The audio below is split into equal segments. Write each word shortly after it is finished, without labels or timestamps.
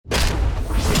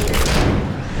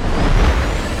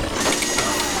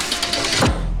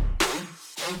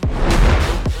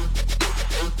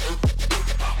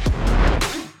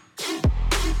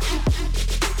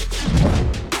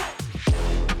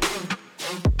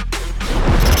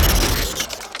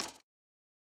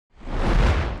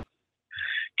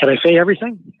Can I say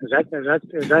everything? Is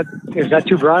that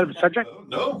too broad of a subject?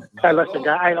 No. Listen,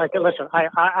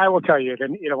 I will tell you.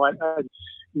 And you know what?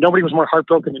 Nobody was more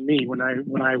heartbroken than me when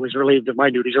I was relieved of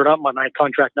my duties or not my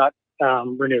contract not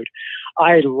renewed.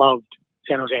 I loved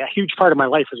San Jose. A huge part of my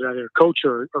life was either coach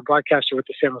or broadcaster with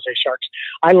the San Jose Sharks.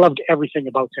 I loved everything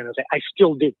about San Jose. I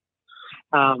still do.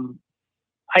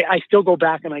 I still go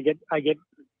back and I get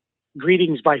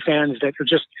greetings by fans that are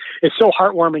just, it's so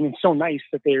heartwarming and so nice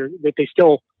that they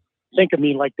still think of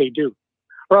me like they do,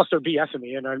 or else they're BSing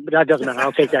me, and that doesn't matter.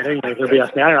 I'll take that anyway. They're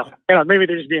BSing me. I don't know. Maybe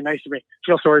they're just being nice to me.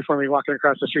 Feel sorry for me walking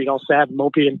across the street all sad and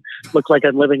mopey and look like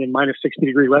I'm living in minus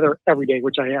 60-degree weather every day,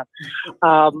 which I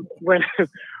am. When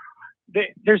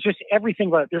there's just everything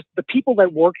about it. There's the people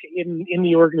that work in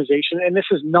the organization, and this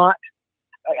is not,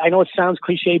 I know it sounds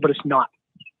cliche, but it's not.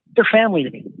 They're family to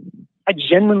me. I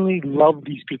genuinely love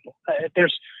these people.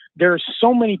 There's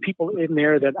so many people in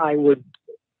there that I would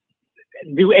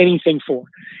do anything for.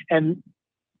 And,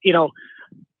 you know,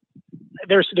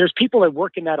 there's people that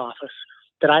work in that office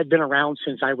that I've been around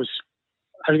since I was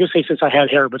going to say since I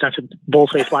had hair, but that's a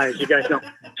bull-faced lie, as you guys know.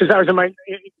 Since I was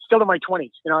still in my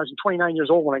 20s. You know, I was 29 years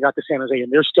old when I got to San Jose,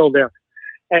 and they're still there.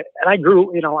 And I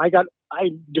grew, you know, I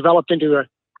developed into a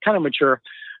kind of mature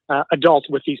adult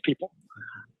with these people.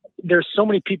 There's so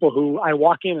many people who I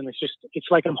walk in and it's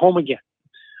like I'm home again.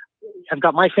 I've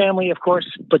got my family, of course,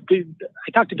 but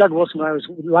I talked to Doug Wilson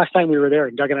last time we were there,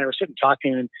 and Doug and I were sitting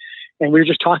talking, and we were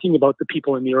just talking about the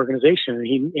people in the organization,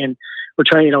 and we're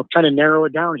trying to narrow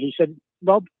it down. He said,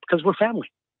 well, because we're family.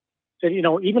 He said, you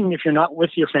know, even if you're not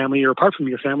with your family or apart from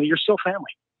your family, you're still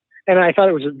family. And I thought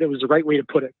it was the right way to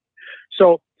put it.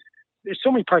 So there's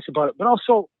so many parts about it, but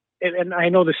also, and I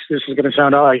know this is going to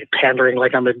sound pandering,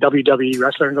 like I'm a WWE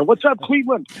wrestler and go, what's up,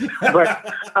 Cleveland?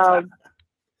 But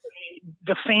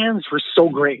the fans were so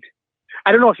great.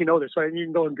 I don't know if you know this, right? You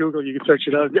can go on Google, you can search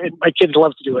it out. My kids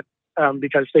love to do it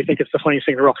because they think it's the funniest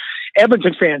thing in the world.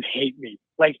 Edmonton fans hate me.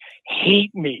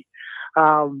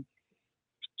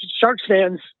 Sharks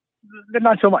fans, they're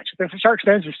not so much. The Sharks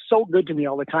fans are so good to me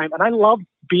all the time. And I love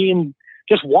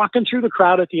just walking through the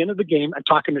crowd at the end of the game and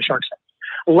talking to Sharks fans.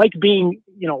 Like being,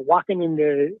 you know, walking in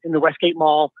the Westgate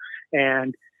Mall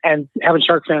and having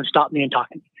Sharks fans stop me and talk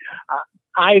to me.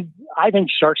 I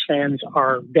think Sharks fans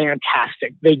are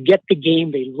fantastic. They get the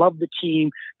game. They love the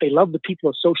team. They love the people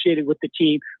associated with the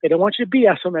team. They don't want you to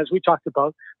BS them, as we talked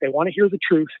about. They want to hear the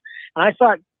truth. And I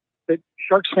thought that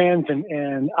Sharks fans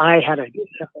and I had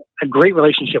a great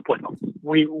relationship with them.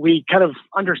 We kind of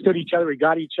understood each other. We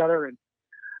got each other. And,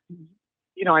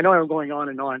 you know, I know I'm going on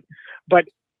and on, but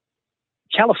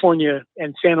California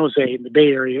and San Jose in the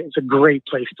Bay Area is a great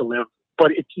place to live.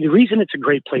 But the reason it's a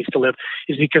great place to live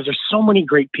is because there's so many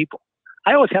great people.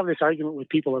 I always have this argument with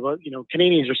people about, you know,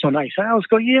 Canadians are so nice. I always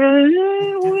go, yeah,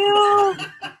 well,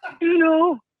 you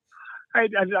know,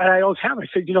 I always have. I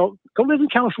said, you know, go live in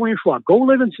California for a while. Go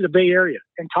live into the Bay Area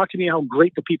and talk to me how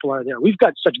great the people are there. We've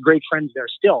got such great friends there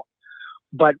still.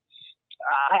 But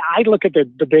I look at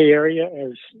the Bay Area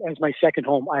as my second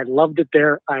home. I loved it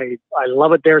there. I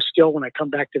love it there still when I come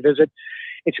back to visit.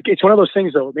 It's one of those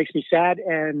things, though. It makes me sad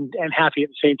and happy at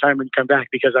the same time when you come back,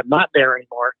 because I'm not there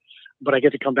anymore, but I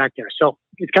get to come back there. So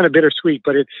it's kind of bittersweet,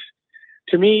 but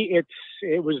to me,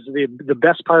 it was the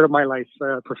best part of my life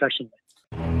professionally.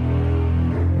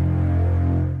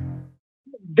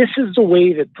 This is the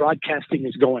way that broadcasting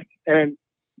is going. And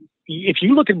if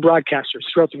you look at broadcasters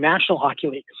throughout the National Hockey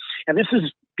League, and this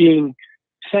is being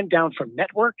sent down from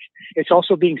network, it's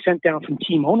also being sent down from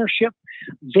team ownership.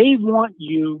 They want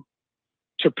you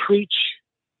to preach,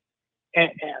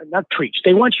 not preach.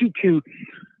 They want you to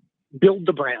build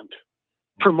the brand,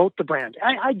 promote the brand.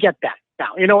 I get that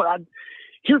now. You know,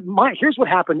 here's what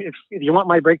happened. If you want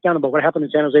my breakdown about what happened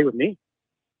in San Jose with me,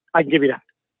 I can give you that.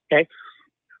 Okay.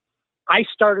 I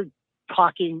started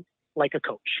talking like a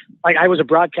coach. Like, I was a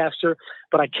broadcaster,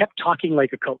 but I kept talking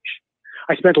like a coach.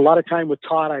 I spent a lot of time with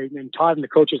Todd, and Todd and the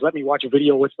coaches let me watch a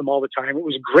video with them all the time. It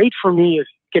was great for me as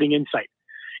getting insight.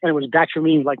 And it was back for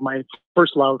me like my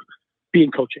first love,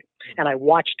 being coaching. And I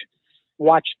watched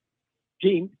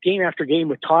game after game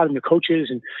with Todd and the coaches,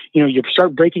 and you know, you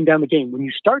start breaking down the game. When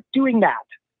you start doing that,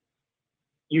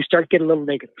 you start getting a little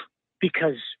negative,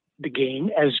 because the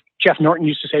game, as Jeff Norton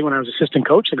used to say when I was assistant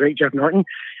coach, the great Jeff Norton,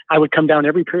 I would come down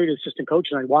every period as assistant coach,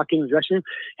 and I'd walk in the dressing room,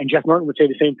 and Jeff Norton would say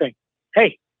the same thing.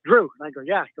 Hey, Drew. And I go,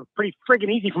 yeah, it's pretty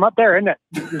friggin' easy from up there, isn't it?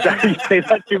 He used to say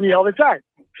that to me all the time.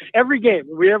 Every game.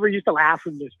 We ever used to laugh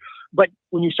at this. But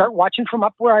when you start watching from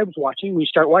up where I was watching, when you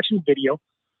start watching video,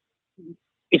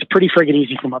 it's pretty friggin'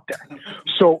 easy from up there.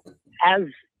 So as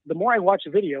the more I watched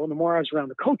the video and the more I was around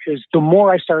the coaches, the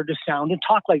more I started to sound and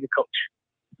talk like a coach.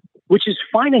 which is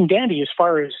fine and dandy as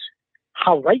far as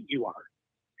how right you are.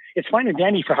 It's fine and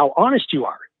dandy for how honest you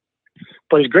are.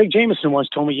 But as Greg Jameson once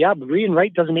told me, yeah, but being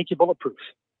right doesn't make you bulletproof.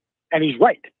 And he's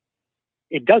right.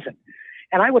 It doesn't.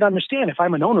 And I would understand if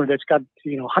I'm an owner that's got,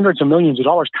 hundreds of millions of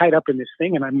dollars tied up in this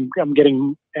thing, and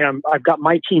I've got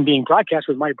my team being broadcast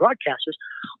with my broadcasters.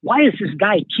 Why does this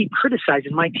guy keep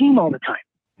criticizing my team all the time?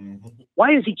 Mm-hmm.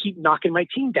 Why does he keep knocking my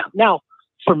team down? Now,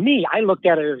 for me, I looked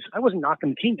at it as I wasn't knocking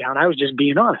the team down. I was just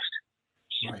being honest.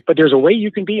 Right. But there's a way you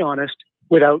can be honest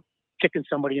without kicking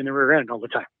somebody in the rear end all the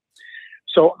time.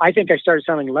 So I think I started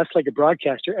sounding less like a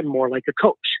broadcaster and more like a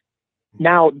coach.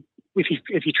 Now, if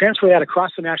you transfer that across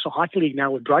the National Hockey League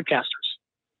now with broadcasters,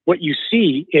 what you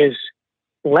see is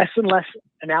less and less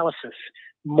analysis,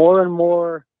 more and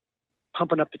more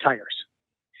pumping up the tires.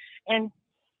 And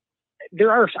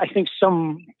there are, I think,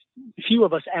 few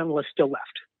of us analysts still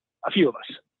left. A few of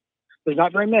us. There's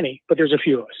not very many, but there's a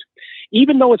few of us.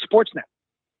 Even though it's Sportsnet.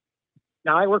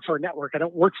 Now, I work for a network. I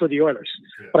don't work for the Oilers,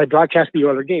 but I broadcast the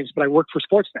Oilers games, but I work for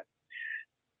Sportsnet.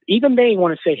 Even they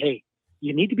want to say, hey,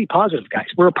 you need to be positive, guys.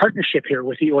 We're a partnership here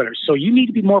with the Oilers. So you need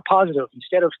to be more positive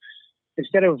instead of,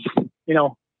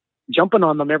 jumping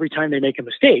on them every time they make a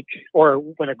mistake or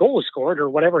when a goal is scored or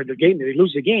whatever, they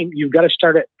lose the game. You've got to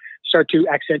start to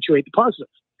accentuate the positive.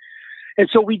 And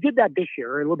so we did that this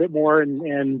year a little bit more,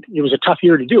 and it was a tough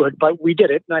year to do it, but we did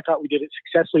it. And I thought we did it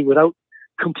successfully without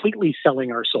completely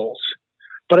selling our souls.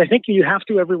 But I think you have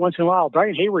to every once in a while.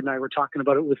 Brian Hayward and I were talking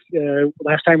about it with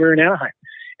last time we were in Anaheim.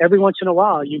 Every once in a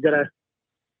while, you gotta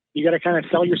kind of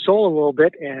sell your soul a little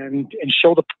bit and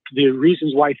show the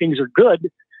reasons why things are good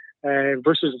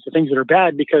versus the things that are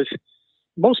bad, because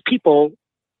most people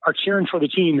are cheering for the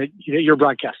team that you're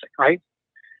broadcasting, right?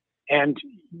 And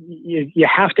you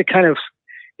have to kind of,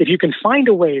 if you can find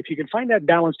that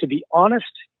balance to be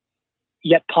honest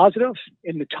yet positive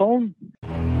in the tone.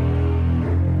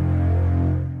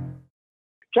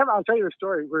 Kevin, I'll tell you a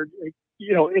story where,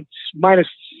 it's minus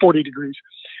 40 degrees.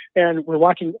 And we're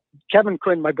walking, Kevin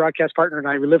Quinn, my broadcast partner, and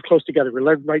I, we live close together. We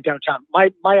live right downtown.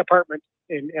 My apartment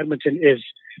in Edmonton is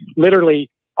literally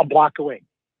a block away.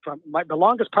 The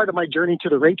longest part of my journey to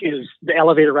the rink is the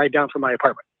elevator ride down from my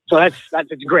apartment. So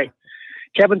it's great.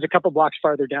 Kevin's a couple blocks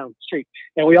farther down the street.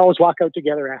 And we always walk out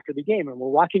together after the game. And we're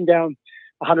walking down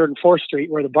 104th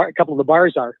Street where a couple of the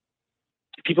bars are.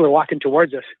 People are walking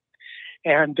towards us.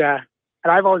 And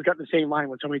I've always got the same line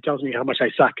when somebody tells me how much I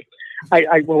suck.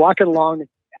 We're walking along.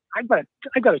 I've got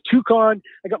a toque on.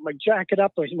 I got my jacket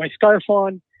up, my scarf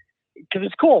on, because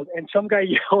it's cold. And some guy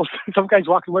yells. Some guy's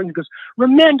walking away and he goes,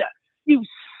 "Remenda, you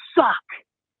suck."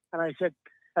 And I said,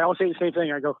 I always say the same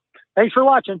thing. I go, "Thanks for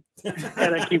watching,"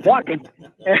 and I keep walking.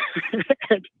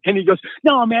 And he goes,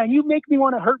 "No, man, you make me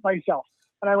want to hurt myself."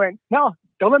 And I went, "No,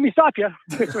 don't let me stop you."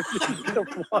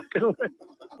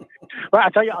 Well,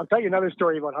 I'll tell you another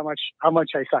story about how much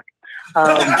I suck.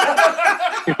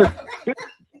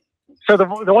 So the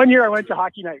one year I went to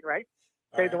hockey night, right?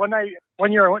 Okay, the one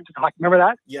year I went to hockey. Remember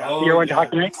that? Yeah. The year I went to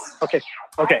hockey night. Okay.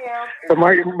 So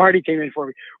Marty came in for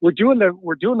me. We're doing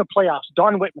the playoffs.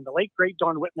 Don Whitman, the late great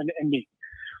Don Whitman, and me,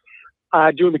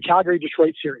 doing the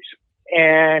Calgary-Detroit series.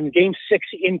 And Game 6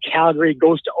 in Calgary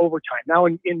goes to overtime. Now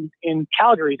in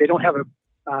Calgary, they don't have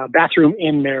a bathroom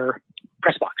in their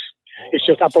press box. It's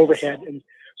just up overhead, and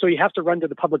so you have to run to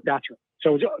the public bathroom.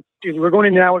 So we're going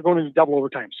into double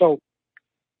overtime. So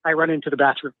I run into the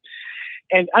bathroom,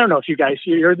 and I don't know if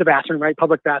you're in the bathroom, right?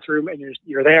 Public bathroom, and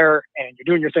you're there and you're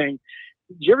doing your thing.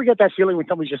 Did you ever get that feeling when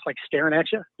somebody's just like staring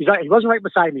at you? He wasn't right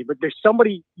beside me, but there's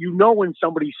somebody, when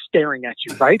somebody's staring at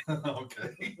you, right?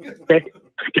 Okay.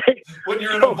 When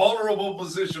you're in a vulnerable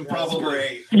position,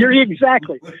 probably. You're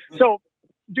exactly. So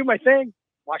do my thing,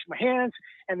 wash my hands,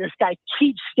 and this guy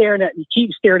keeps staring at me,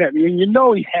 and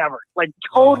he's hammered, like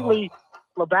totally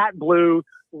Labatt Blue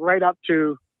right up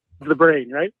to the brain,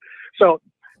 right? So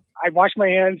I wash my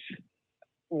hands,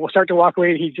 we'll start to walk away,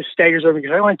 and he just staggers over and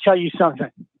goes, "I want to tell you something.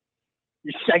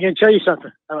 I'm going to tell you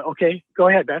something." I went, "Okay, go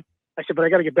ahead, man." I said, "But I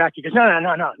got to get back." He goes,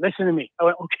 No, listen to me. I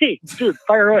went, "Okay, dude,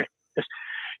 fire away." He goes,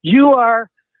 "You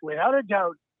are, without a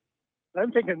doubt,"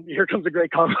 I'm thinking, here comes a great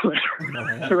compliment,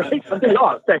 right? I'm thinking,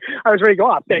 I was ready to go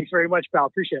off. "Thanks very much, pal.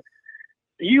 Appreciate it.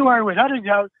 You are, without a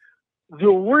doubt,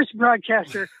 the worst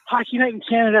broadcaster Hockey Night in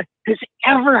Canada has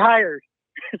ever hired."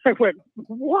 I went,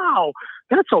 "Wow,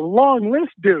 that's a long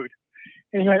list, dude."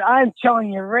 And he went, "I'm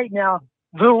telling you right now,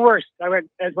 the worst." I went,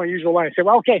 as my usual line, I said,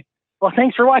 "Well, okay. Well,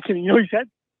 thanks for watching." You know what he said?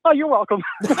 "Oh, you're welcome."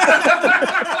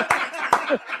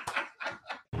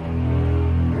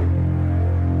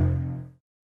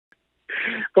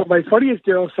 But my funniest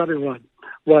Daryl Sutter one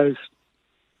was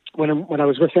when I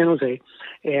was with San Jose,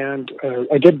 and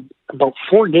I did about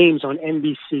 4 games on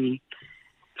NBC,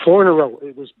 4 in a row.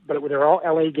 They're all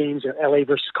LA games, LA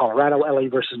versus Colorado, LA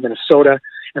versus Minnesota,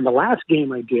 and the last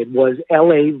game I did was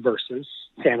LA versus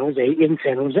San Jose in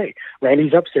San Jose.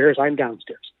 Randy's upstairs, I'm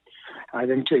downstairs.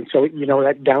 So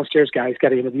that downstairs guy's got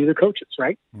to interview the coaches,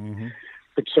 right? Mm-hmm.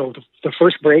 But so the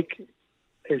first break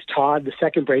is Todd, the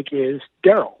second break is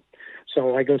Daryl.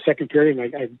 So I go second period,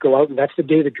 and I go out, and that's the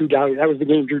day that that was the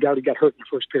game Drew Doughty got hurt in the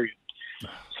first period.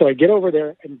 So I get over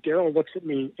there, and Daryl looks at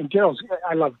me, and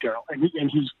I love Daryl,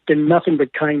 and he's been nothing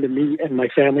but kind to me and my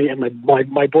family and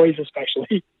my boys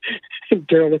especially. And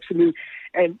Daryl looks at me,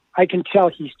 and I can tell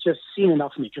he's just seen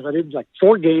enough of me, because I did like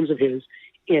 4 games of his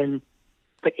in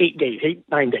like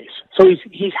 9 days. So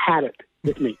he's had it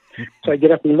with me. So I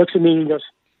get up, and he looks at me, and he goes,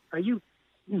 "Are you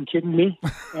kidding me?"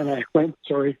 And I went,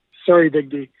 sorry, Big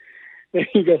D. And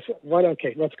he goes, "What?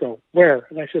 Okay, let's go. Where?"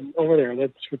 And I said, "Over there."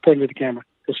 That's pointing to the camera.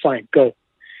 It's fine. Go.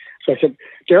 So I said,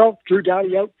 "Daryl, Drew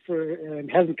Doughty out and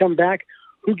hasn't come back.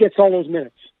 Who gets all those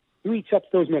minutes? Who eats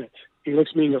up those minutes?" He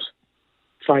looks at me and goes,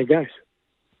 "5 guys."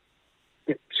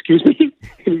 "Excuse me?"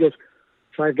 And he goes,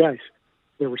 "5 guys.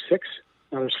 There were 6.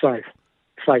 Now there's 5.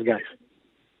 5 guys."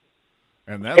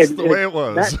 And that's the way it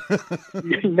was.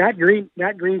 Matt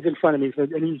Green's in front of me,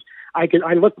 and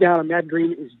I look down, and Matt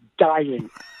Green is dying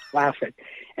laughing,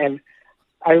 and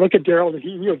I look at Daryl, and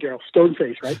Daryl, stone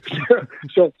face, right?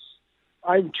 So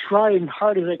I'm trying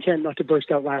hard as I can not to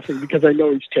burst out laughing, because I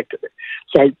know he's ticked at it.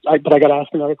 So but I got to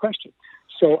ask another question.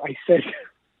 So I said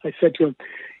to him,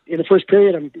 in the first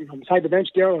period, I'm beside the bench,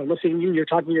 Daryl, I'm listening to you. You're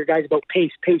talking to your guys about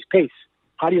pace.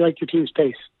 How do you like your team's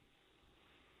pace?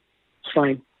 It's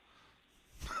fine.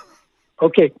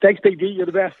 "Okay, thanks, Big D. You're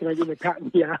the best." And I give him a pat in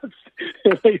the ass,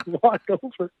 and I walk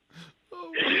over.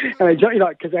 And I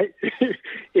jump, because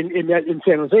in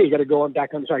San Jose, you got to go on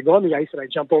back on. So I go on the ice, and I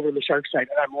jump over to the Shark side,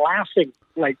 and I'm laughing,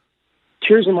 like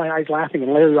tears in my eyes, laughing.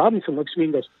 And Larry Robinson looks at me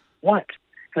and goes, "What?"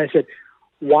 And I said,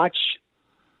 "Watch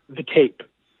the tape."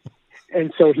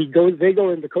 And so they go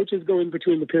in, the coaches go in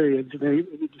between the periods, the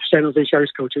San Jose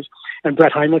Sharks coaches, and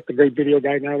Brett Heimlich, the great video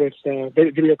guy now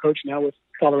video coach now with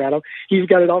Colorado, he's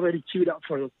got it already queued up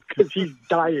for him, because he's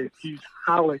dying, he's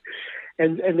howling,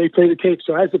 and they play the tape.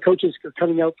 So as the coaches are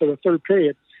coming out for the third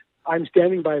period, I'm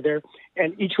standing by there,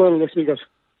 and each one looks at me and goes,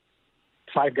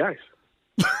 "5 guys,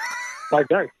 5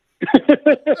 guys."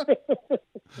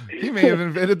 He may have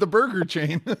invented the burger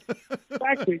chain.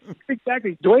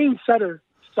 Exactly. Dwayne Sutter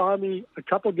saw me a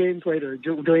couple games later.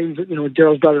 Dwayne's,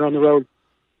 Daryl's brother, on the road,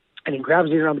 and he grabs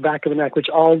me around the back of the neck, which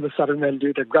all the Sutter men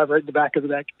do. They grab right in the back of the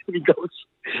neck, and he goes,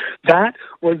 "That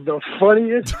was the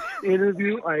funniest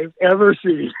interview I've ever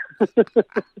seen."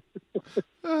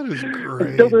 That is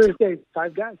great. Still to this day,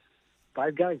 5 guys.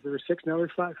 5 guys. There were 6, now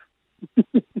there's 5.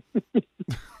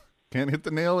 Can't hit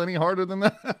the nail any harder than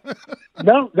that.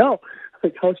 No.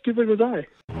 Like, how stupid was I?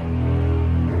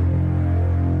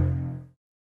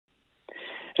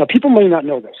 Now, people may not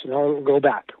know this, and I'll go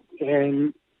back.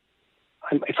 And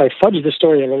if I fudge the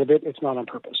story a little bit, it's not on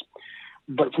purpose.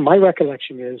 But from my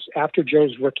recollection is, after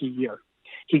Joe's rookie year,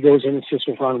 he goes in and sits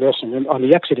with Ron Wilson on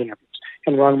the exit interviews.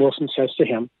 And Ron Wilson says to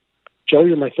him, "Joe,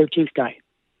 you're my 13th guy.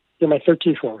 You're my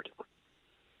 13th forward.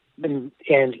 And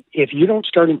if you don't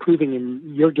start improving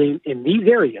in your game in these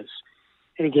areas,"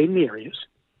 and he gave me the areas,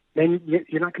 "then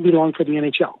you're not going to be long for the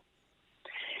NHL."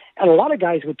 And a lot of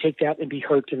guys would take that and be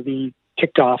hurt and be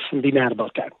ticked off and be mad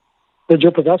about that. What did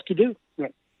Joe Pavelski do? He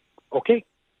went, "Okay."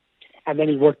 And then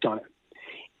he worked on it.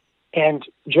 And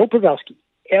Joe Pavelski,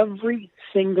 every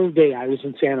single day I was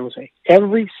in San Jose,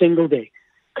 every single day,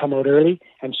 come out early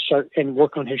and start and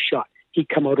work on his shot. He'd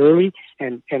come out early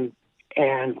and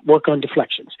work on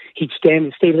deflections. He'd stand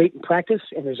and stay late in practice,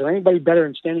 and is there anybody better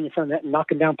than standing in front of that and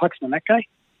knocking down pucks than that guy?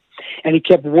 And he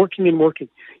kept working and working.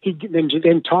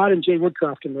 Then Todd and Jay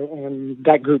Woodcroft and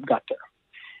that group got there.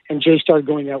 And Jay started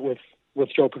going out with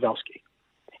Joe Pavelski.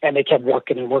 And they kept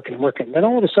working and working and working. Then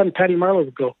all of a sudden, Patty Marleau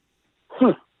would go,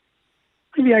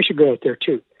 maybe I should go out there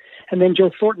too. And then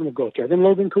Joe Thornton would go out there. Then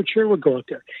Logan Couture would go out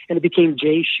there. And it became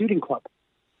Jay's shooting club.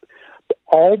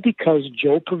 All because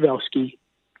Joe Pavelski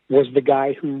was the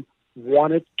guy who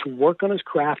wanted to work on his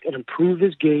craft and improve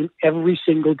his game every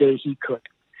single day he could.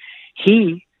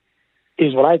 He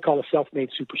is what I call a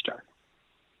self-made superstar.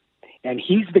 And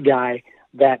he's the guy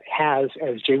that has,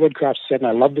 as Jay Woodcroft said, and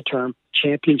I love the term,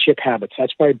 championship habits.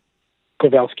 That's why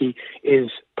Pavelski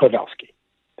is Pavelski.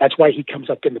 That's why he comes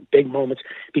up in the big moments,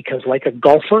 because like a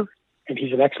golfer, and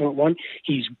he's an excellent one,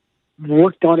 he's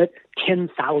worked on it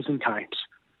 10,000 times.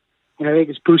 And I think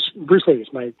it's Bruce Lee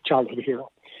is my childhood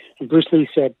hero. And Bruce Lee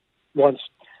said once,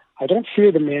 "I don't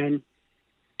fear the man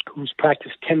who's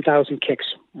practiced 10,000 kicks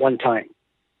one time.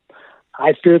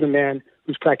 I fear the man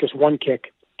who's practiced one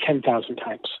kick 10,000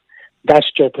 times. That's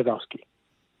Joe Pavelski.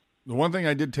 The one thing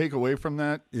I did take away from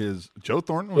that is Joe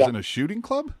Thornton was in a shooting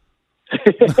club?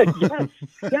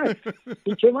 yes.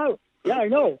 He came out. Yeah, I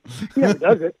know. He never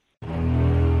does it.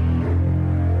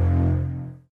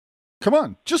 Come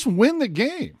on, just win the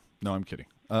game. No, I'm kidding.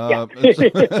 Thank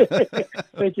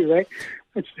you, Ray.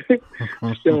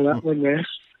 Still that one there.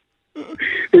 You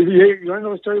want to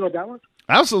know the story about that one?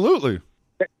 Absolutely.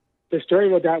 The story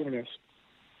about that one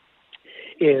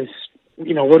is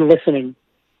we're listening,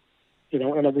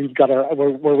 and we've got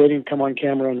we're waiting to come on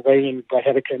camera, and Ray and Brett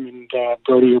Hedican and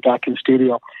Brody are back in the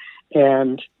studio,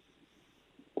 and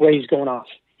Ray's going off.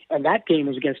 And that game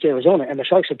was against Arizona, and the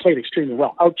Sharks had played extremely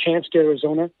well. Outchanced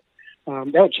Arizona. They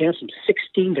outchanced them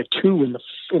 16-2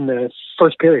 in the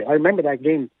first period. I remember that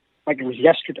game like it was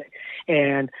yesterday.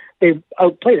 And they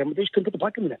outplayed them, but they just couldn't put the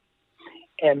puck in the net.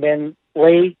 And then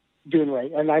Ray doing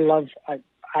Ray, and I love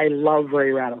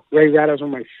Ray Ratto. Ray Ratto is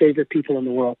one of my favorite people in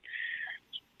the world.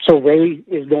 So Ray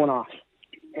is going off,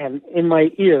 and in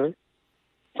my ear,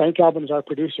 Frank Albin's our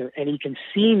producer, and he can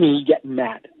see me getting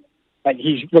mad. Like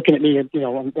he's looking at me,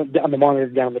 on the monitor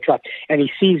down the truck, and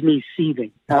he sees me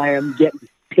seething. I am getting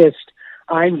pissed.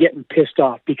 I'm getting pissed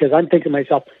off because I'm thinking to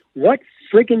myself, what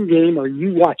friggin' game are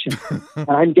you watching?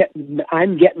 I'm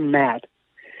getting mad.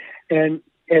 And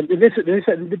this,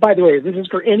 by the way, this is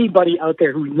for anybody out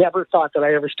there who never thought that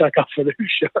I ever stuck up for the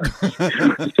Sharks.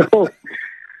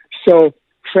 So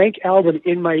Frank Albin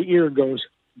in my ear goes,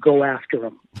 "Go after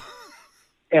him."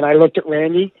 And I looked at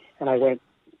Randy and I went,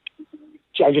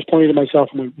 I just pointed to myself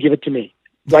and went, "Give it to me.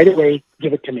 Right away,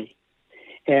 give it to me."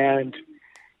 And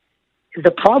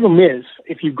the problem is,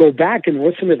 if you go back and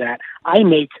listen to that, I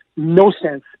make no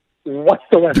sense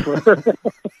whatsoever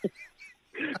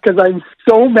because I'm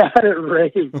so mad at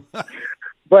Ray.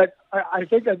 But I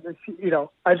think I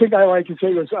like to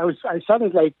say this. I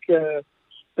sounded like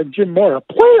Jim Mora.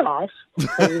 Playoffs.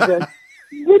 And then,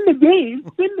 win the game.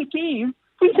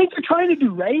 What do you think they're trying to do,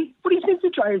 Ray? What do you think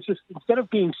they're trying? It's just instead of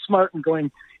being smart and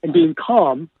going and being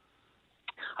calm,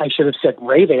 I should have said,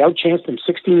 Ray, they outchanced them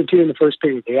 16-2 in the first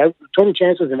period. They had total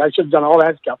chances, and I should have done all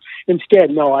that stuff.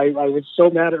 Instead, no, I was so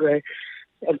mad at Ray.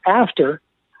 And after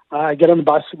I get on the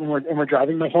bus and we're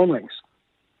driving, my phone rings,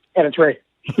 and it's Ray.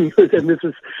 And this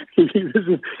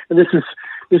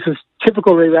is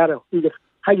typical Ray Ratto. He goes,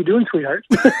 "How you doing, sweetheart?"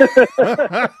 And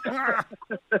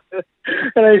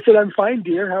I said, "I'm fine,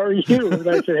 dear. How are you?" And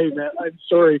I said, "Hey, man, I'm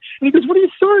sorry." And he goes, "What are you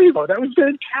sorry about? That was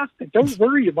fantastic. Don't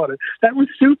worry about it. That was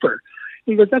super."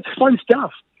 He goes, "That's fun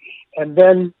stuff." And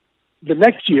then the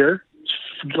next year,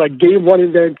 like game one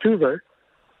in Vancouver,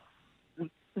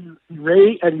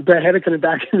 Ray and Brett Hedican are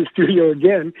back in the studio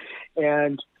again,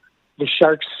 and the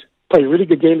Sharks play a really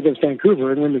good game against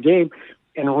Vancouver and win the game.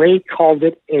 And Ray called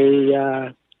it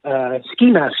a ski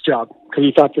mask job because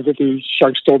he thought that the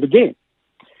Sharks stole the game.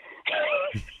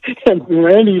 And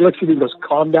Randy looks at me and goes,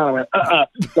 "Calm down." I went,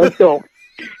 let's go.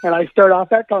 And I start off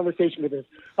that conversation with this.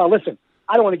 Listen,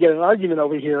 I don't want to get an argument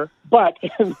over here, but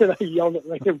and then I yelled at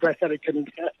Ray and Brett Hedican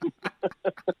again.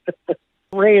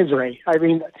 Ray is Ray. I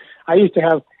mean, I used to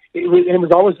have, it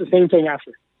was always the same thing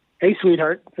after. "Hey,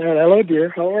 sweetheart." "Hello, dear.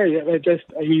 How are you?"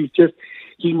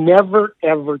 He never,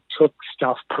 ever took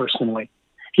stuff personally.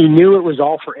 He knew it was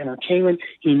all for entertainment.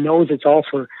 He knows it's all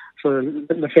for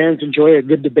the fans enjoy a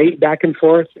good debate back and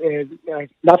forth. And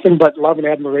nothing but love and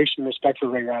admiration and respect for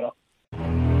Ray Ratto.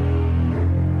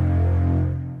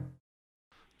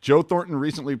 Joe Thornton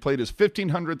recently played his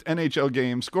 1,500th NHL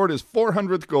game, scored his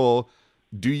 400th goal.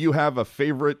 Do you have a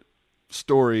favorite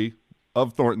story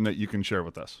of Thornton that you can share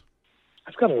with us?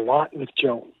 I've got a lot with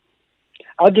Joe.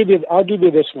 I'll give you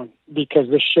this one because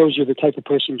this shows you the type of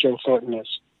person Joe Thornton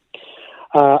is.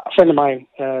 A friend of mine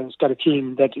has got a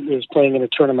team that is playing in a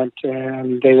tournament,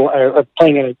 and they are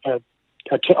playing on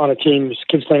a team. His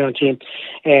kids playing on a team,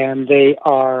 and they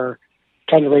are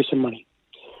trying to raise some money.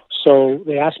 So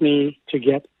they asked me to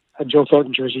get a Joe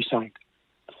Thornton jersey signed.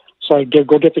 So I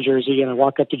go get the jersey, and I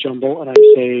walk up to Jumbo, and I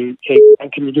say, "Hey,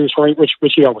 can you do this for me?" Which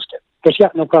he always did. He goes,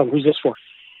 "Yeah, no problem. Who's this for?"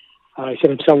 I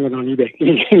said, "I'm selling it on eBay."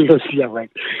 He goes, "Yeah,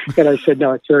 right." And I said,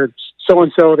 "No, it's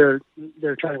so-and-so.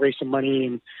 They're trying to raise some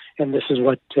money, and this is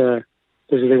what they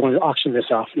want to auction this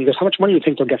off." And he goes, "How much money do you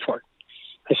think they'll get for it?"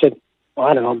 I said, "Well,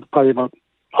 I don't know, probably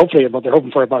they're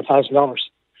hoping for about $1,000.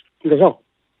 He goes, "Oh."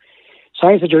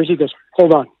 Signs the jersey, goes,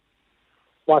 "Hold on."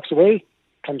 Walks away,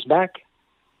 comes back,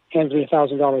 hands me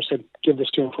 $1,000, said, "Give this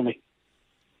to him for me."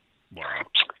 Wow.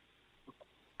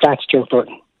 That's Joe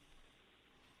Thornton.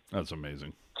 That's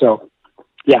amazing. So,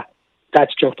 yeah,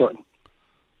 that's Joe Thornton.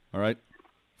 All right.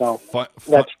 So Fun.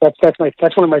 that's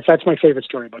my favorite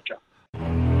story about Joe.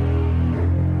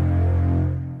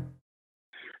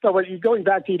 So, but going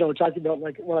back to talking about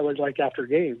like what I was like after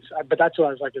games, but that's what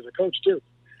I was like as a coach too.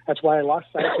 That's why I lost.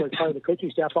 That's why part of the coaching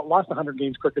staff lost 100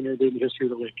 games quicker than they did in the history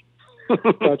of the league.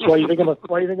 That's why you think I'm a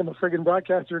friggin'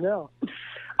 broadcaster now.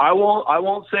 I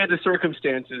won't say the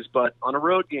circumstances, but on a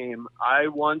road game, I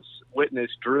once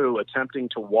witnessed Drew attempting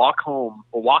to walk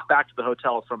back to the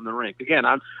hotel from the rink. Again,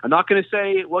 I'm not going to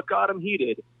say what got him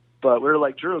heated, but we were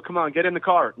like, Drew, come on, get in the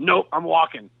car. Nope, I'm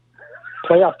walking.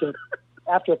 Playoff game.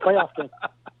 After a playoff game.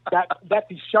 That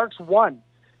the Sharks won.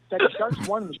 The Sharks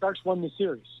won the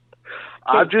series.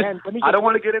 I don't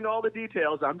want to get into all the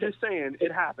details. I'm just saying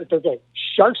it happened. It's okay.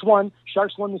 Sharks won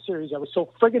the series. I was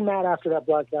so friggin' mad after that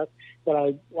broadcast that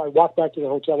I walked back to the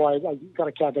hotel. Well, I got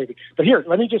a cab, baby. But here,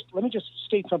 let me just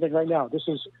state something right now. This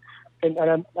is, and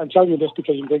I'm telling you this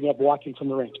because you're bringing up walking from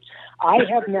the rink. I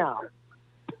have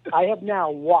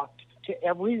now walked to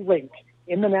every rink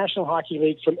in the National Hockey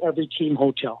League from every team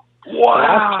hotel.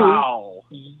 Wow.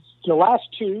 The last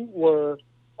two were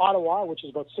Ottawa, which is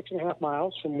about 6.5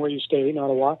 miles from where you stay in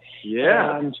Ottawa.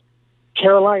 Yeah. And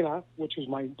Carolina, which was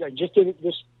I just did it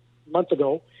this month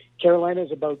ago. Carolina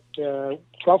is about 12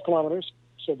 kilometers,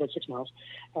 so about 6 miles.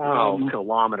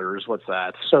 Kilometers. What's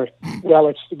that? Sorry. Well,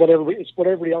 it's what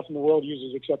everybody else in the world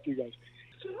uses except you guys.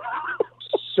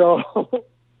 So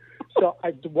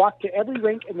I walked to every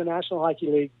rink in the National Hockey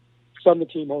League from the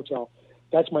team hotel.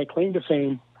 That's my claim to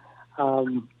fame.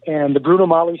 And the Bruno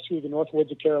Mollies through the North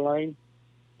Woods of Carolina,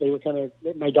 they were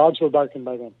my dogs were barking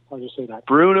by then. I'll just say that.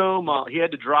 Bruno Molly, he had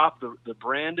to drop the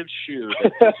brand of shoe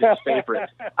that's his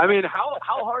favorite. I mean, how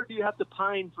hard do you have to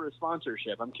pine for a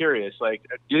sponsorship? I'm curious. Like,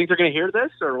 do you think they're going to hear this,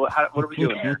 or what are we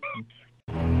doing here?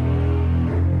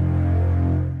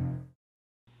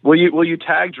 Will you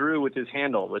tag Drew with his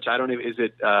handle, which I don't even, is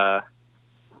it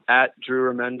at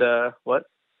Drew Remenda, what?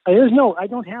 I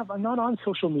don't have, I'm not on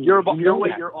social media.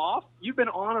 You're off? You've been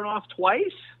on and off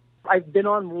twice? I've been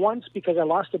on once because I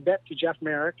lost a bet to Jeff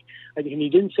Merrick, and he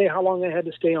didn't say how long I had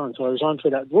to stay on, so I was on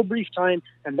for that little brief time,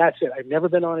 and that's it. I've never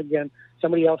been on again.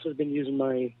 Somebody else has been using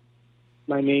my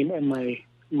name and my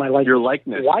likeness. Your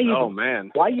likeness.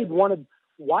 Man. Why you'd want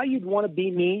to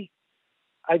be me?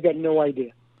 I've got no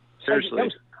idea.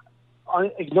 Seriously.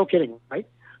 No kidding, right?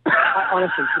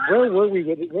 Honestly, where were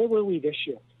we this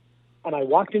year? And I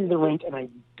walked into the rink, and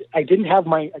I didn't have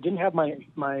my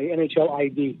NHL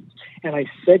ID, and I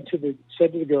said to the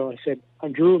girl, I said,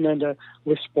 I'm Drew Remenda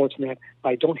with Sportsnet, but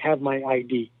I don't have my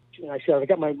ID. And I said, I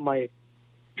got my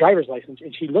driver's license,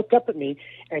 and she looked up at me,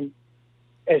 and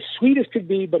as sweet as could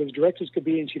be, but as direct as could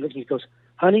be, and she looked at me and goes,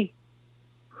 honey,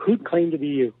 who'd claim to be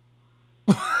you?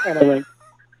 And I went,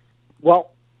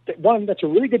 well, one, that's a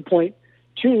really good point.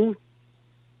 Two,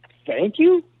 thank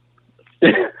you,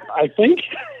 I think.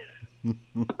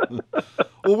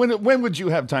 Well, when would you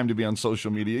have time to be on social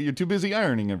media? You're too busy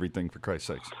ironing everything, for Christ's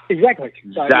sakes. Exactly.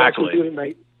 So Exactly.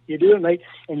 You do it at night,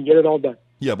 and you get it all done.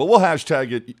 Yeah, but we'll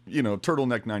hashtag it,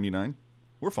 Turtleneck 99.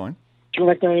 We're fine.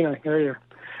 Turtleneck 99. There you are.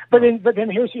 But then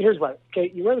here's what.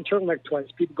 Okay, you wear the turtleneck twice,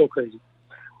 people go crazy.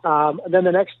 And then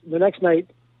the next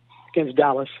night against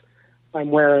Dallas,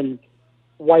 I'm wearing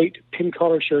white pin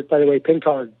collar shirt. By the way, pin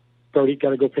collared, Brody,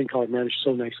 got to go pin collared, man. It's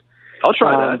so nice. I'll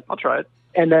try that. I'll try it.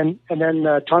 And then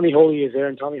Tommy Holy is there,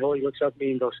 and Tommy Holy looks up at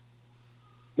me and goes,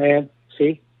 man,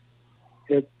 see?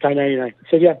 You're tie 99. I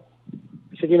said, yeah.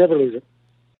 He said, you never lose it.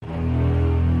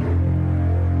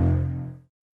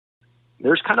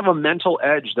 There's kind of a mental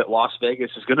edge that Las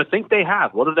Vegas is going to think they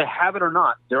have. Whether they have it or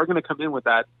not, they're going to come in with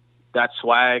that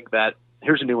swag,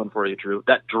 here's a new one for you, Drew,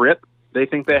 that drip they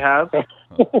think they have.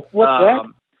 What's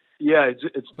that? Yeah,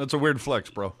 That's a weird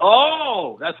flex, bro.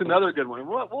 Oh, that's another good one.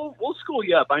 We'll school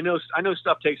you up. I know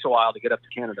stuff takes a while to get up to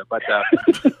Canada, but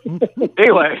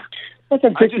anyway.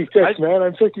 I'm 56, man.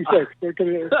 I'm 56.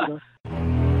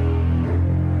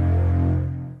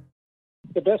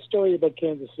 The best story about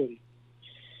Kansas City.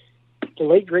 The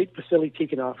late, great Vasily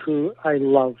Tikhonov, who I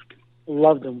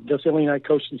loved him. Vasily and I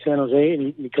coached in San Jose,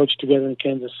 and we coached together in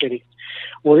Kansas City.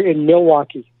 We're in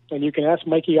Milwaukee, and you can ask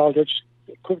Mikey Aldrich,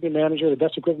 equipment manager, the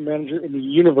best equipment manager in the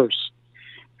universe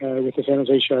with the San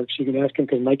Jose Sharks. You can ask him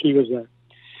because Mikey was there.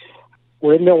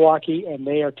 We're in Milwaukee, and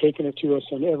they are taking it to us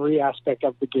on every aspect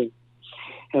of the game.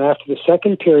 And after the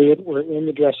second period, we're in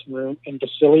the dressing room, and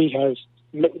Vasily has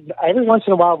 – every once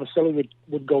in a while, Vasily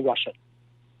would go Russian,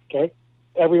 okay?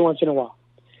 Every once in a while.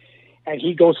 And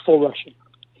he goes full Russian.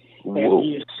 Whoa. And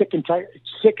he is sick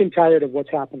and tired of what's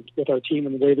happened with our team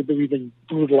and the way that we've been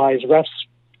brutalized. Refs,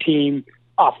 team,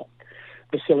 awful.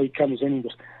 Vasily comes in and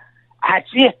goes, that's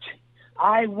it.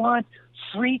 I want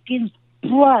freaking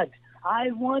blood.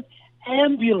 I want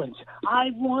ambulance.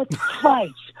 I want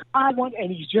fights.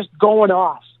 And he's just going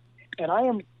off.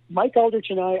 And Mike Aldrich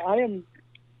and I am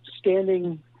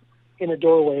standing in a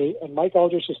doorway, and Mike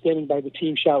Aldrich is standing by the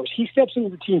team showers. He steps into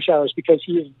the team showers because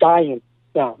he is dying.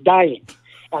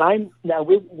 And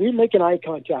we're making eye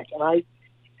contact,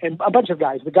 and a bunch of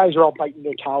guys. The guys are all biting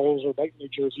their towels or biting their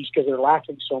jerseys because they're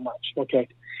laughing so much. Okay,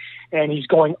 and he's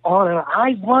going on and on.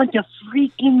 I want a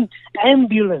freaking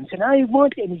ambulance, and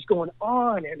he's going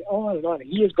on and on and on.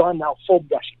 And he has gone now full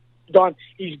gushing.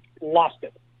 He's lost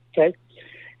it. Okay,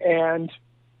 and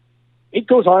it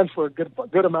goes on for a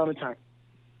good amount of time.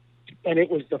 And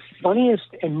it was the funniest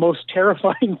and most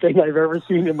terrifying thing I've ever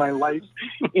seen in my life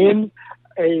in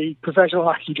a professional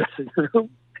hockey dressing room.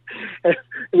 And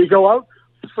we go out,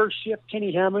 first shift,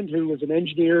 Kenny Hammond, who was an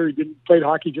engineer, he didn't play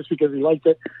hockey just because he liked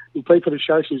it. He played for the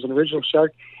Sharks. He was an original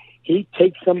Shark. He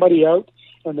takes somebody out,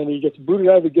 and then he gets booted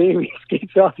out of the game. He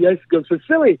skates off the ice and goes,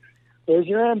 "Silly, there's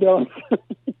your ambulance."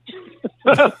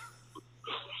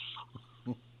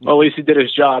 Well, at least he did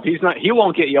his job. He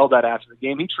won't get yelled at after the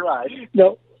game. He tried.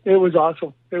 No, it was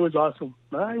awesome.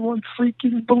 I want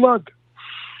freaking blood.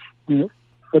 Yeah,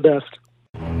 the best.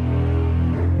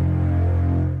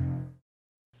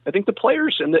 I think the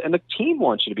players and the team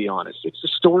want you to be honest. It's the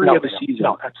story of the season.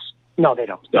 No, they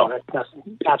don't. No, that's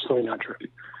absolutely not true.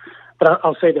 But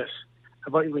I'll say this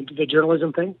about the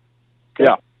journalism thing. Okay?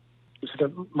 Yeah. This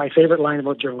is my favorite line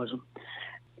about journalism.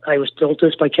 I was told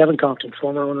this by Kevin Compton,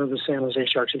 former owner of the San Jose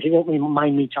Sharks, and he won't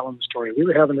mind me telling the story. We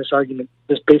were having this argument,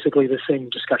 basically the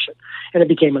same discussion, and it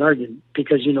became an argument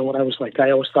because you know what I was like. I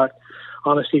always thought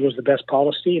honesty was the best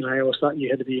policy, and I always thought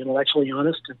you had to be intellectually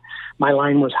honest. And my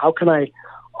line was, how can I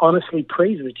honestly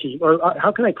praise the team, or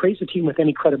how can I praise the team with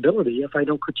any credibility if I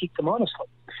don't critique them honestly?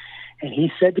 And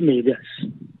he said to me this,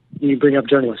 when you bring up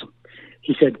journalism,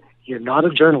 he said, "You're not a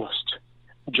journalist.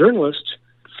 Journalists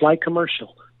fly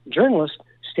commercial. Journalists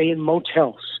stay in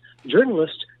motels.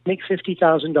 Journalists make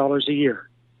 $50,000 a year.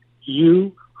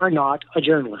 You are not a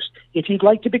journalist. If you'd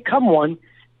like to become one,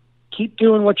 keep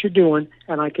doing what you're doing,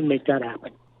 and I can make that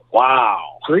happen."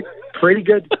 Wow. Pretty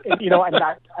good. And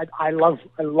I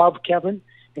love Kevin,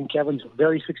 and Kevin's a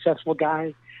very successful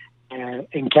guy.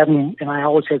 And Kevin and I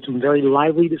always had some very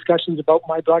lively discussions about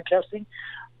my broadcasting.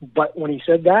 But when he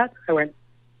said that, I went,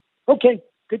 "Okay,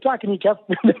 good talking to you, Kev."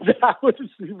 What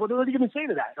are you going to say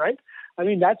to that, right? I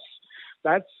mean, that's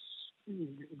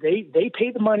they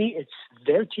pay the money. It's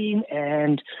their team,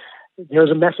 and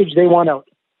there's a message they want out.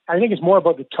 I think it's more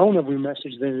about the tone of your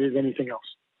message than it is anything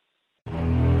else.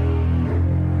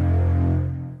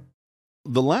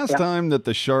 The last time that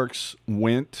the Sharks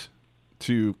went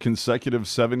to consecutive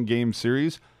 7-game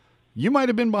series, you might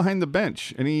have been behind the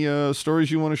bench. Any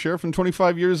stories you want to share from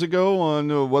 25 years ago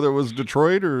on whether it was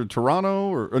Detroit or Toronto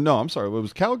or no, I'm sorry, it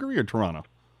was Calgary or Toronto?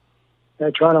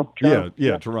 Toronto.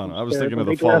 Yeah, Toronto. I was thinking of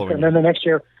the following. And then the next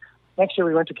year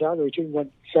we went to Calgary too. We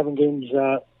went 7 games,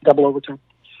 double overtime.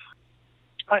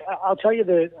 I'll tell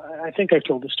you I think I've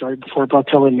told the story before, but I'll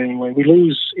tell it anyway. We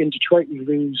lose in Detroit.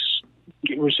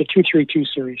 It was a 2-3-2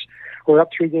 series. We're up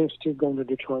 3-2 going to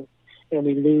Detroit, and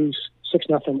we lose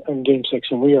 6-0 in Game 6,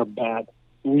 and we are bad.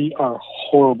 We are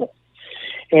horrible.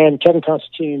 And Kevin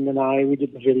Constantine and I, we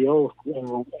did the video,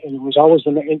 and it was always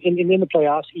in the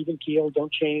playoffs, even keel,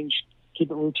 don't change, keep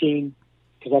it routine,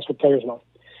 because that's what players want.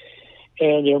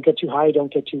 And you don't get too high,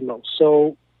 don't get too low.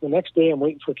 So the next day, I'm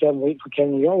waiting for Kevin.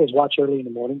 We always watch early in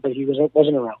the morning, but he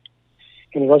wasn't around.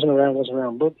 And he wasn't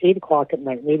around. But 8 o'clock at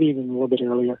night, maybe even a little bit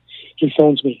earlier, he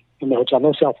phones me in the hotel.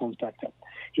 No cell phones back then.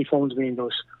 He phones me and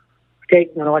goes, "Okay,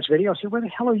 you want to watch video?" I said, "Where the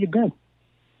hell have you been?"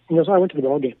 He goes, "I went to the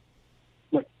ball game."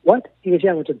 I'm like, "What?" He goes,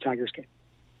 "Yeah, I went to the Tigers game.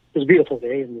 It was a beautiful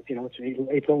day, and it's in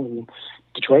April in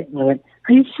Detroit." And I went,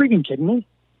 "Are you freaking kidding me?"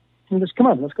 And he goes, "Come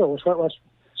on, let's go. Let's watch."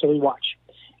 So we watch.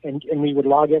 And we would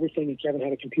log everything, and Kevin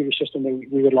had a computer system that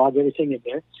we would log everything in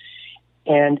there.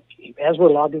 And as we're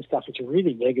logging stuff, it's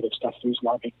really negative stuff that he's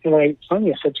logging. And I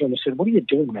said to him, I said, "What are you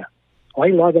doing, man? Why are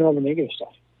you logging all the negative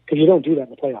stuff? Because you don't do that in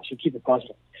the playoffs. You keep it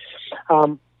positive."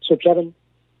 So Kevin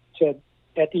said,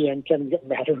 at the end, Kevin got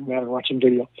madder and madder watching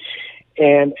video.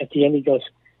 And at the end, he goes,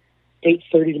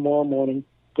 8:30 tomorrow morning,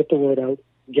 put the word out,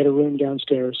 get a room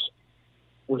downstairs.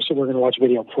 We're going to watch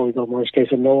video before we go. Morris K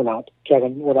said, "No, we're not.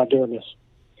 Kevin, we're not doing this."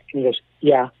 And he goes,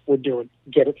 "Yeah, we're doing.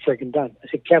 Get it friggin' done." I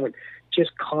said, "Kevin,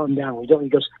 just calm down. We don't." He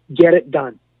goes, "Get it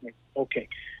done." I'm like, okay.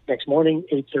 Next morning,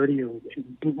 8:30,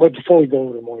 or before we go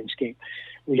to the morning skate,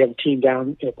 we have a team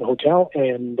down at the hotel,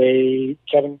 and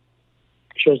Kevin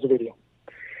shows the video.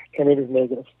 And it is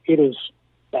negative. It is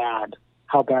bad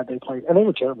how bad they played. And they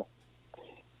were terrible.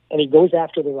 And he goes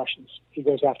after the Russians. He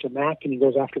goes after Mac, and he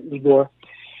goes after Igor.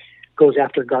 goes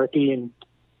after Garthy and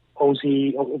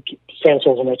Ozzy, Stan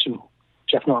Solzhenitsyn, and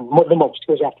Jeff Norton, the most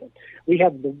goes after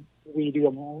him. We do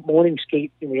a morning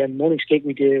skate, and we had morning skate.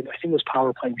 We did, I think it was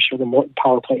power play. We showed them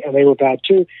power play, and they were bad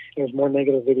too. It was more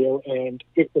negative video, and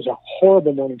it was a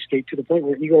horrible morning skate to the point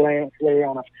where Igor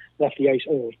Larionov left the ice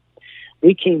early.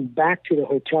 We came back to the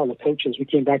hotel, the coaches. We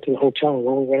came back to the hotel, and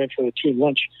when we went in for the team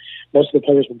lunch, most of the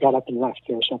players got up and left.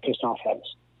 They were so pissed off at us.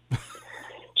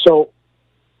 So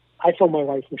I told my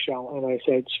wife Michelle, and I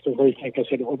said, she was very thankful. I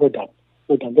said, "Oh, we're done.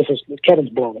 We're done. Kevin's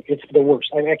blown it. It's the worst.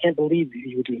 I can't believe that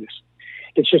you would do this.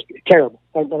 It's just terrible."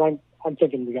 And I'm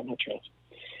thinking we got no chance.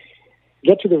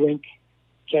 Get to the rink.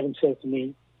 Kevin says to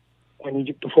me, "I need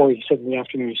you." Before he said in the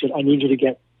afternoon, he said, "I need you to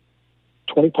get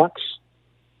 20 pucks,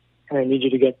 and I need you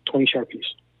to get 20 Sharpies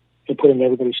and put them in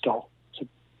everybody's stall." I said,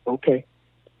 "Okay."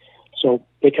 So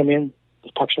they come in.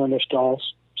 The pucks are on their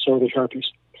stalls. So are the Sharpies.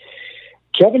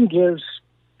 Kevin gives,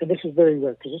 and this is very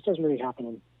rare because this doesn't really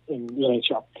happen in the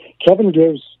NHL. Kevin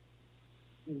gives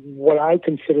what I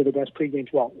consider the best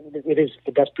pregame. Well, it is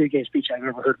the best pregame speech I've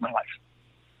ever heard in my life.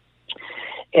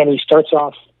 And he starts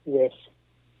off with,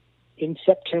 "In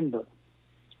September,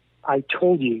 I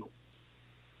told you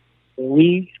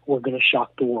we were going to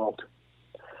shock the world.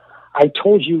 I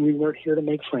told you we weren't here to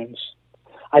make friends.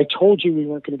 I told you we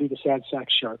weren't going to be the Sad Sack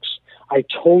Sharks. I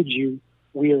told you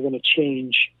we are going to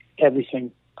change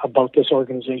everything about this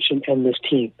organization and this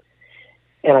team.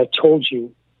 And I told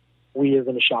you we are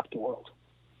going to shock the world.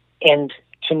 And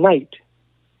tonight,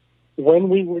 when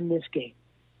we win this game,"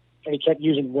 and he kept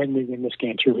using "when we win this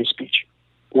game" through his speech.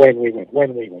 When we win,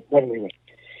 when we win, when we win.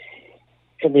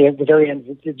 And the very end,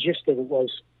 the gist of it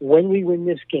was, when we win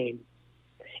this game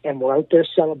and we're out there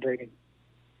celebrating,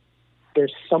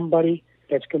 there's somebody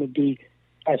that's going to be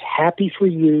as happy for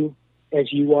you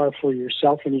as you are for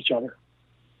yourself and each other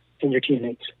and your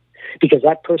teammates. Because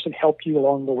that person helped you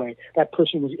along the way. That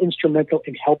person was instrumental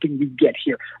in helping you get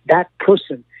here. That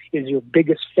person is your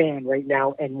biggest fan right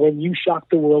now. And when you shock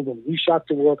the world, when we shock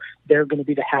the world, they're going to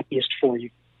be the happiest for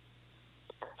you.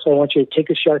 So I want you to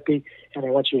take a Sharpie and I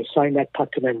want you to sign that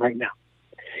puck to them right now.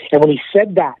 And when he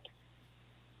said that,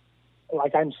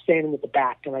 like I'm standing at the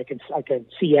back and I can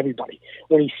see everybody.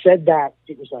 When he said that,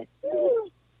 it was like,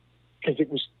 because it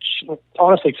was,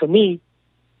 honestly, for me,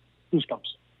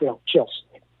 goosebumps, chills.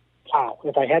 Wow.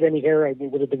 If I had any hair, I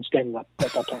would have been standing up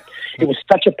at that time. It was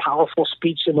such a powerful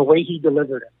speech, and the way he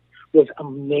delivered it was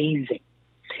amazing.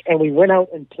 And we went out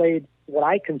and played what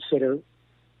I consider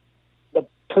the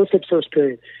perfect first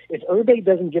period. If Urbe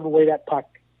doesn't give away that puck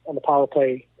on the power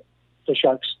play, the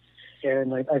Sharks,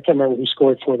 and I can't remember who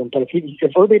scored for them, but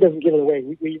if Urbe doesn't give it away,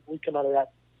 we come out of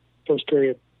that first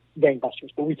period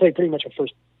gangbusters. But we played pretty much a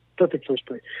perfect first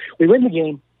period. We win the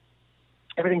game.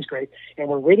 Everything's great, and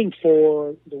we're waiting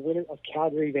for the winner of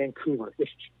Calgary-Vancouver. If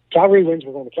Calgary wins,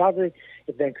 we're going to Calgary.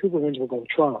 If Vancouver wins, we're going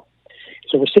to Toronto.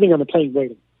 So we're sitting on the plane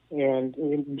waiting, and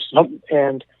some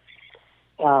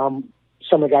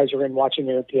of the guys are in watching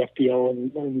it at the FBO,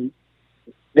 and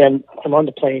then I'm on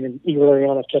the plane, and Igor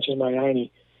Larionov catches my eye, and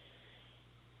he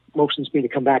motions me to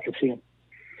come back and see him.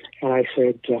 And I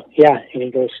said, "Yeah," and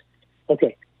he goes,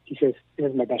 "Okay." He says,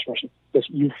 "This is my best Russian. He goes,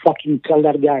 you fucking tell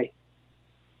that guy."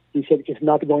 He said, "It's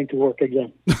not going to work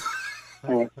again."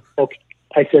 I went, "Okay."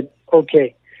 I said,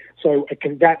 "Okay." So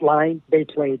that line, they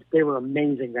were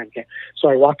amazing that game. So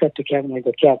I walked up to Kevin and I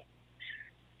go, "Kev."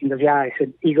 He goes, "Yeah." I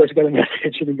said, "Igor's got a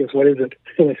message." And he goes, "What is it?"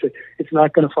 And I said, "It's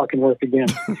not going to fucking work again."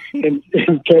 and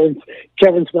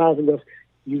Kevin smiles and goes,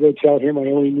 "You go tell him I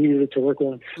only needed it to work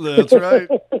once." That's right.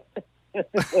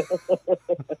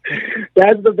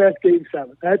 That's the best Game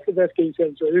 7. That's the best Game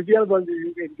 7 story. There's the other one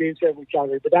in Game 7 with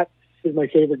Calgary, but that is my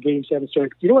favorite Game 7 story.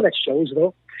 You know what that shows,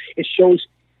 though? It shows,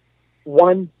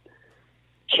 one,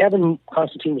 Kevin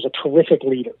Constantine was a terrific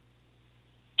leader.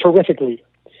 Terrific leader.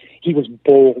 He was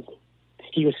bold.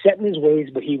 He was set in his ways,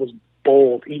 but he was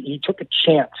bold. He took a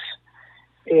chance,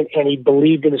 and he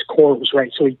believed in his core it was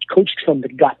right. So he coached from the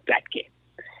gut that game.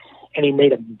 And he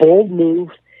made a bold move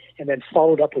and then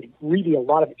followed up with really a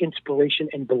lot of inspiration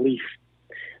and belief.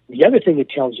 The other thing it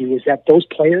tells you is that those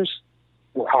players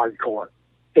were hardcore.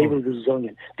 They were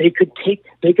resilient. They could take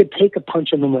a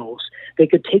punch in the nose. They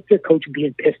could take their coach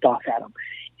being pissed off at them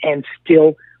and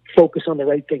still focus on the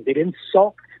right thing. They didn't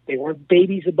sulk. They weren't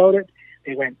babies about it.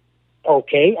 They went,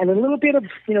 okay, and a little bit of,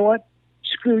 you know what,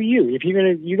 screw you. If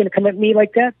you're gonna come at me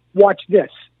like that, watch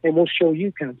this, and we'll show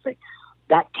you kind of thing.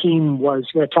 That team was,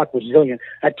 you're going to talk resilient,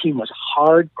 that team was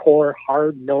hardcore,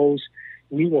 hard-nosed.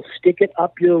 We will stick it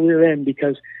up your rear end,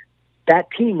 because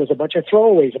that team was a bunch of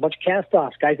throwaways, a bunch of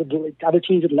cast-offs, guys that other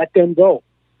teams had let them go.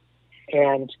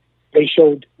 And they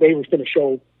were going to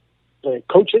show the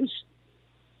coaches,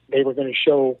 They were going to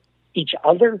show each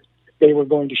other. They were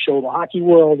going to show the hockey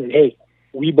world that, hey,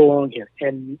 we belong here.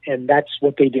 And that's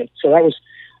what they did. So that was,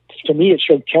 to me, it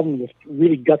showed Kevin with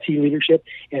really gutsy leadership,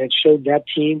 and it showed that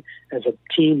team as a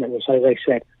team that was, as I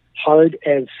said, hard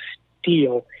as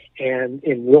steel and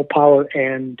in willpower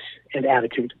and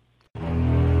attitude.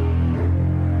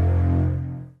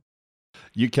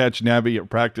 You catch Nabby at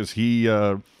practice, he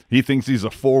thinks he's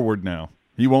a forward now.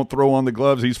 He won't throw on the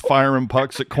gloves. He's firing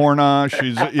pucks at Cornash.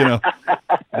 He's,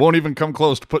 won't even come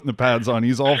close to putting the pads on.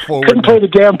 He's all forward. Couldn't play the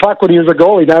damn puck when he was a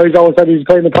goalie. Now all of a sudden he's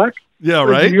playing the puck. Yeah,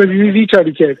 right? He's a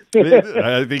trying kid.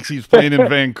 I think he's playing in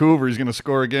Vancouver. He's going to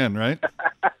score again, right?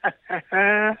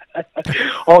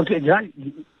 Oh,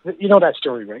 you know that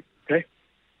story, right? Okay.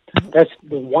 That's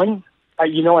the one. I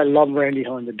love Randy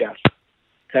Hahn to death.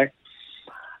 Okay.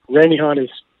 Randy Hahn is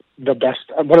the best,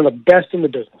 one of the best in the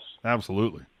business.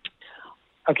 Absolutely.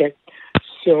 Okay.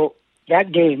 So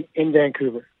that game in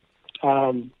Vancouver,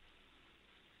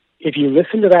 if you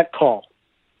listen to that call,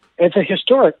 it's a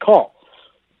historic call.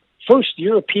 First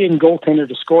European goaltender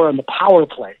to score on the power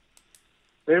play.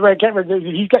 Right,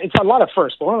 it's a lot of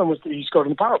firsts, but one of them was he scored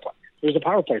on the power play. It was a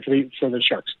power play for the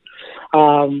Sharks.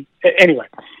 Anyway,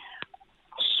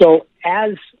 so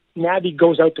as Nabby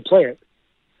goes out to play it,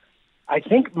 I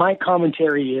think my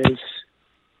commentary is,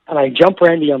 and I jump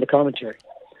Randy on the commentary.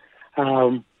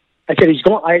 I said he's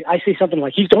going. I say something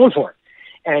like he's going for it,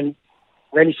 and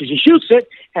Randy says he shoots it,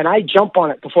 and I jump on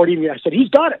it before it even. I said he's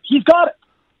got it.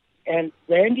 And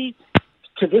Randy,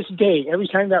 to this day, every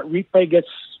time that replay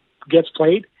gets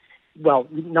played, well,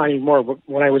 not anymore, but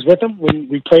when I was with him, when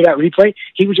we played that replay,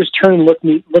 he would just turn and look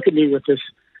at me with this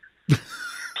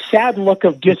sad look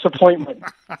of disappointment,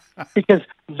 because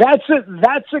that's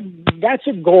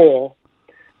a goal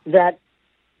that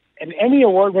an Emmy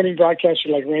award-winning broadcaster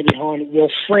like Randy Hahn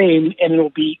will frame, and it'll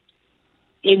be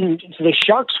in the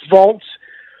Sharks' vaults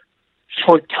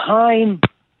for time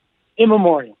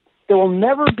immemorial. There will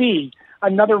never be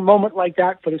another moment like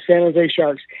that for the San Jose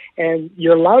Sharks. And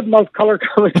your loudmouth color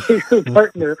commentator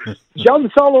partner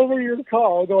jumps all over your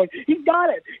call going, he's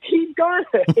got it.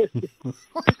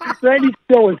 Randy's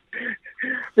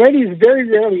very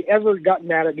rarely ever gotten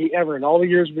mad at me ever in all the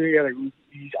years we've been together.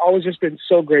 He's always just been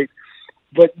so great.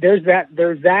 But there's that,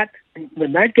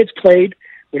 when that gets played,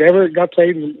 whenever it got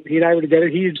played and he and I were together,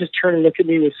 he would just turn and look at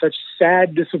me with such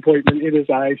sad disappointment in his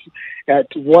eyes at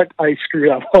what I screwed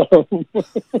up on.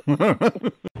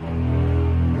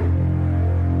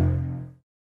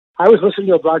 I was listening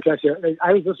to a broadcast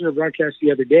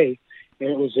the other day, and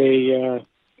it was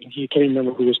you can't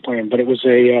remember who was playing, but it was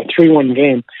a 3-1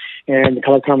 game, and the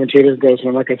color commentator goes, and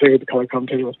I'm not going to say what the color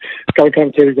commentator was. The color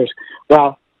commentator goes,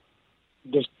 well,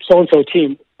 this so-and-so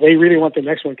team, they really want the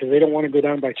next one because they don't want to go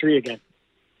down by 3 again.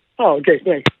 Oh, okay.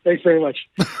 Thanks very much.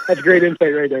 That's great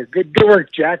insight right there. Good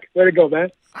work, Jack. Way to go, man.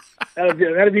 That'll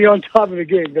be on top of the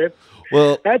game, man.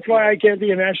 Well, that's why I can't be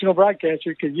a national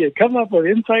broadcaster, because you come up with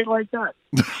insight like that.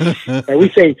 And we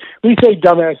say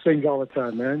dumbass things all the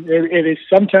time, man. It is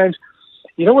sometimes,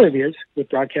 you know what it is with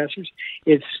broadcasters?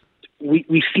 It's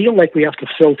we feel like we have to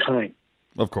fill time.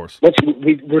 Of course.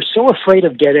 We're so afraid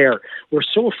of dead air. We're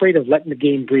so afraid of letting the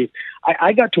game breathe.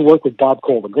 I got to work with Bob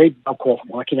Cole, the great Bob Cole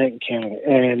from Hockey Night in Canada,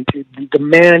 and the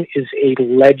man is a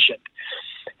legend.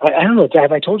 I don't know,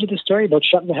 have I told you this story about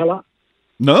shutting the hell up?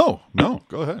 No,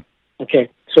 go ahead. Okay,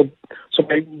 so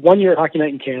my 1 year at Hockey Night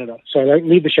in Canada, so I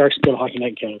leave the Sharks and go to Hockey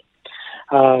Night in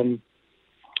Canada.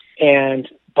 And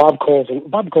Bob Cole's a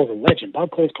legend.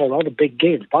 Bob Cole's called all the big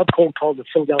games. Bob Cole called the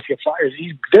Philadelphia Flyers.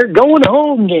 They're going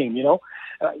home game, you know.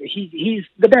 He's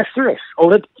the best there is.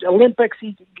 Olympics,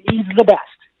 he's the best.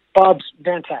 Bob's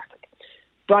fantastic.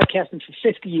 Broadcasting for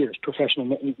 50 years,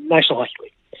 professional National Hockey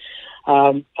League.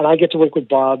 And I get to work with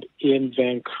Bob in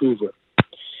Vancouver.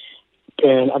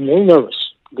 And I'm a little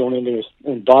nervous going into this.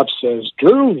 And Bob says,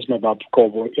 Drew, this is my Bob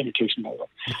Cole invitation, by the way.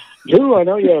 Drew, I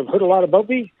know you have heard a lot about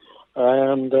me.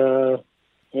 And, there's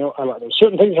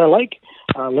certain things I like.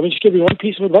 Let me just give you one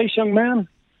piece of advice, young man.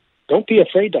 Don't be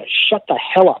afraid to shut the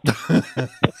hell up.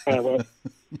 I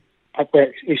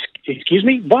went, excuse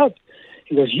me, Bob?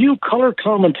 He goes, you color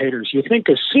commentators, you think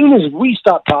as soon as we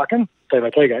stop talking, I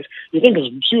tell you guys, you think as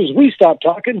soon as we stop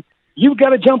talking, you've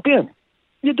got to jump in.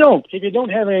 You don't. If you don't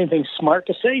have anything smart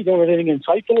to say, you don't have anything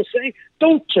insightful to say,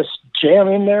 don't just jam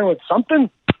in there with something.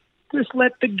 Just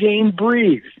let the game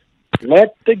breathe.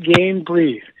 Let the game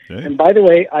breathe. Okay. And by the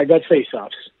way, I got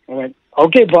face-offs. I went,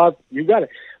 okay, Bob, you got it.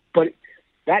 But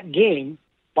that game,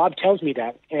 Bob tells me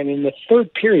that, and in the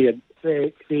third period,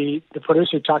 the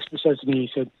producer says to me,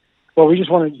 he said, well, we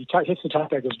just want to, hits the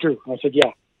top guy, goes, Drew. And I said,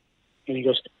 yeah. And he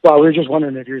goes, well, we were just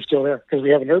wondering if you're still there because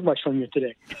we haven't heard much from you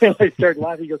today. And I started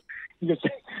laughing. He goes,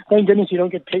 thank goodness you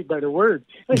don't get paid by the word.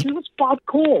 And I said, it's Bob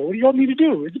Cole. What do you want me to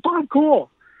do? It's Bob Cole.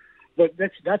 But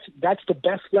that's the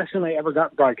best lesson I ever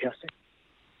got in broadcasting.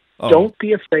 Oh, Don't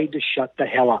be afraid to shut the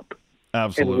hell up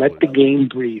absolutely. and let the game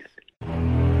breathe.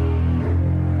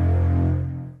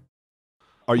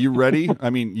 Are you ready? I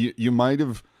mean, you might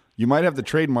have the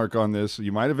trademark on this.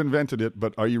 You might have invented it,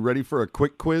 but are you ready for a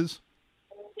quick quiz?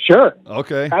 Sure.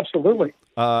 Okay. Absolutely.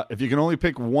 If you can only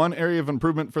pick one area of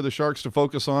improvement for the Sharks to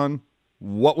focus on,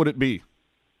 what would it be?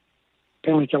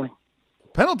 Penalty killing.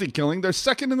 Penalty killing. They're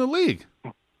second in the league.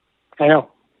 I know.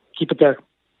 Keep it there.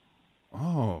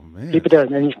 Oh man. Keep it there.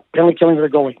 And then penalty killing to the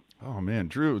goalie. Oh man,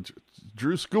 Drew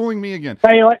schooling me again.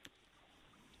 Now, you know what?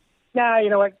 Nah, you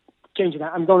know what? Changing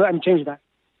that. I'm changing that.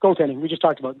 Goaltending. We just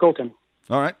talked about goaltending.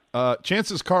 All right.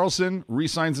 Chances Carlson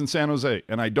re-signs in San Jose,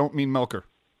 and I don't mean Melker.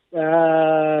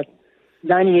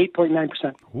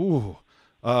 98.9%. Ooh.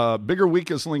 Bigger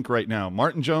weakest link right now,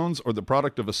 Martin Jones or the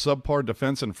product of a subpar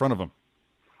defense in front of him?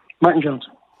 Martin Jones.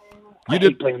 You I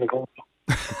did hate playing the goal.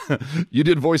 You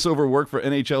did voiceover work for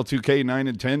NHL 2K 9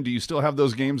 and 10. Do you still have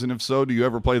those games, and if so, do you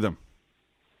ever play them?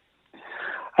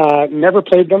 Never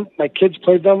played them. My kids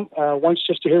played them once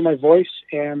just to hear my voice,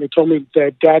 and they told me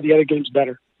that, Dad, the other game's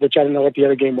better, which I don't know what the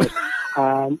other game was.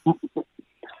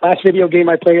 Last video game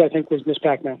I played, I think, was Miss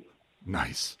Pac-Man.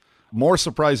 Nice. More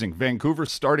surprising, Vancouver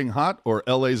starting hot or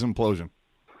LA's implosion?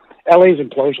 LA's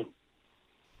implosion.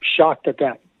 Shocked at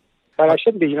that. But I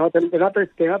shouldn't be. You know, they're not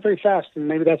very fast, and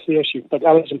maybe that's the issue. But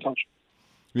LA's implosion.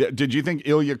 Yeah. Did you think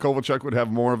Ilya Kovalchuk would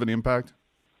have more of an impact?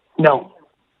 No,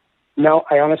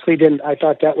 I honestly didn't. I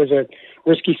thought that was a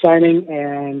risky signing,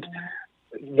 and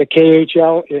the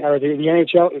KHL or the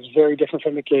NHL is very different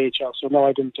from the KHL. So no,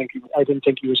 I didn't think he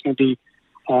was going to be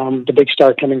the big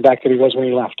star coming back that he was when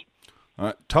he left.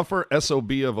 Tougher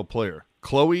SOB of a player,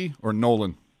 Chloe or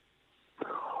Nolan?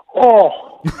 Oh,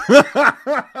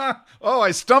 Oh,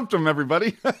 I stumped him,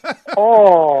 everybody.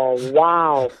 oh,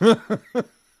 wow,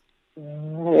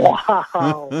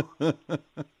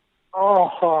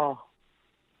 wow,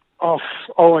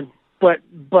 Owen, but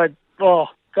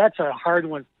that's a hard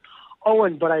one,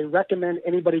 Owen. But I recommend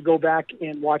anybody go back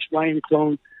and watch Ryan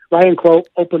Clough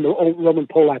open the Roman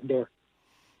Polak door.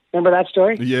 Remember that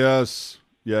story? Yes.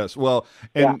 Well,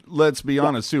 and let's be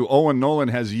honest, too. Owen Nolan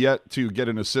has yet to get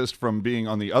an assist from being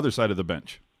on the other side of the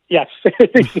bench. Yes,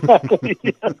 exactly.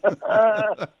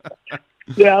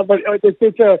 Yeah, but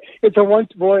it's a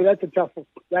once. Boy, that's a tough one.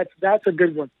 That's a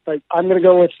good one. But I'm gonna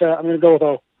go with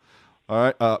O. All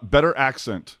right. Better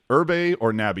accent, Urbe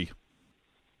or Nabby?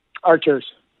 Archers.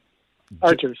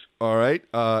 All right.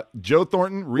 Joe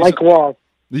Thornton. Like Wall.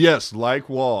 Yes, like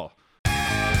Wall.